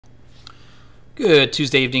Good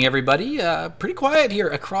Tuesday evening, everybody. Pretty quiet here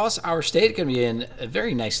across our state. Going to be a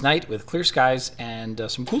very nice night with clear skies and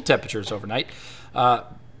some cool temperatures overnight.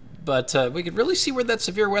 But we could really see where that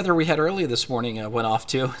severe weather we had earlier this morning went off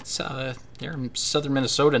to. It's there in southern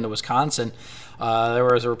Minnesota into Wisconsin. There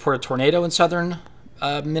was a reported tornado in southern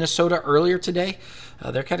Minnesota earlier today.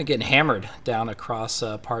 They're kind of getting hammered down across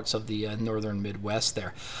parts of the northern Midwest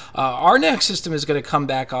there. Our next system is going to come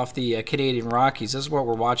back off the Canadian Rockies. This is what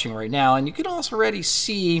we're watching right now. And you can also already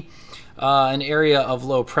see an area of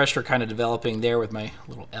low pressure kind of developing there with my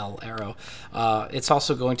little L arrow. It's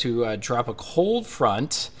also going to drop a cold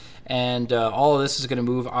front. And all of this is going to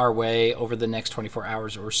move our way over the next 24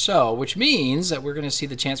 hours or so, which means that we're going to see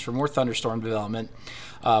the chance for more thunderstorm development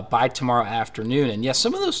by tomorrow afternoon. And yes,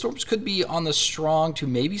 some of those storms could be on the strong to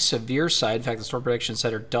maybe severe side. In fact, the Storm Prediction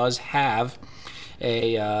Center does have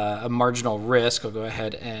a marginal risk. I'll go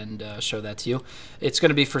ahead and show that to you. It's going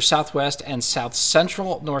to be for southwest and south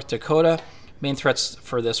central North Dakota. Main threats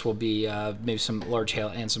for this will be maybe some large hail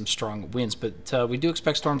and some strong winds, but we do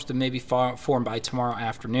expect storms to maybe form by tomorrow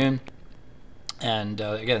afternoon. And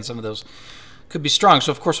again, some of those could be strong,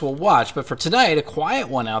 so of course we'll watch. But for tonight, a quiet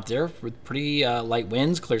one out there with pretty light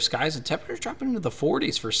winds, clear skies, and temperatures dropping into the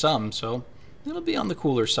 40s for some, so it'll be on the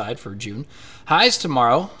cooler side for June. Highs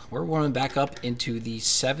tomorrow, we're warming back up into the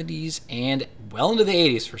 70s and well into the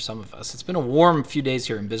 80s for some of us. It's been a warm few days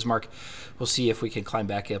here in Bismarck. We'll see if we can climb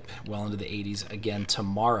back up well into the 80s again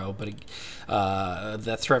tomorrow. But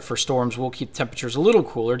that threat for storms will keep temperatures a little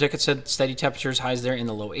cooler. Dick had said steady temperatures, highs there in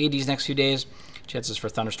the low 80s next few days. Chances for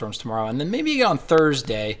thunderstorms tomorrow. And then maybe on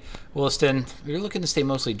Thursday, Williston, we're looking to stay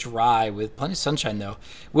mostly dry with plenty of sunshine, though.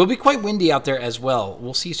 Will be quite windy out there as well.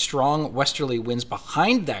 We'll see strong westerly winds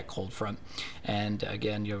behind that cold front. And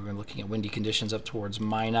again, you're looking at windy conditions up towards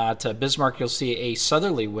Minot. Bismarck, you'll see a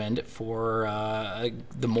southerly wind for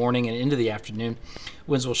the morning and into the afternoon.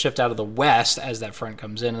 Winds will shift out of the west as that front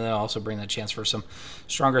comes in, and they'll also bring that chance for some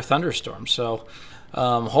stronger thunderstorms. So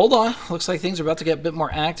hold on. Looks like things are about to get a bit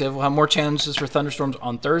more active. We'll have more chances for thunderstorms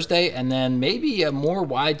on Thursday, and then maybe more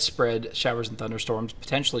widespread showers and thunderstorms,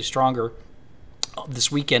 potentially stronger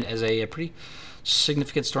this weekend as a pretty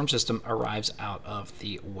significant storm system arrives out of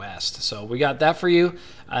the west. So we got that for you,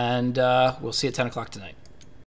 and we'll see you at 10 o'clock tonight.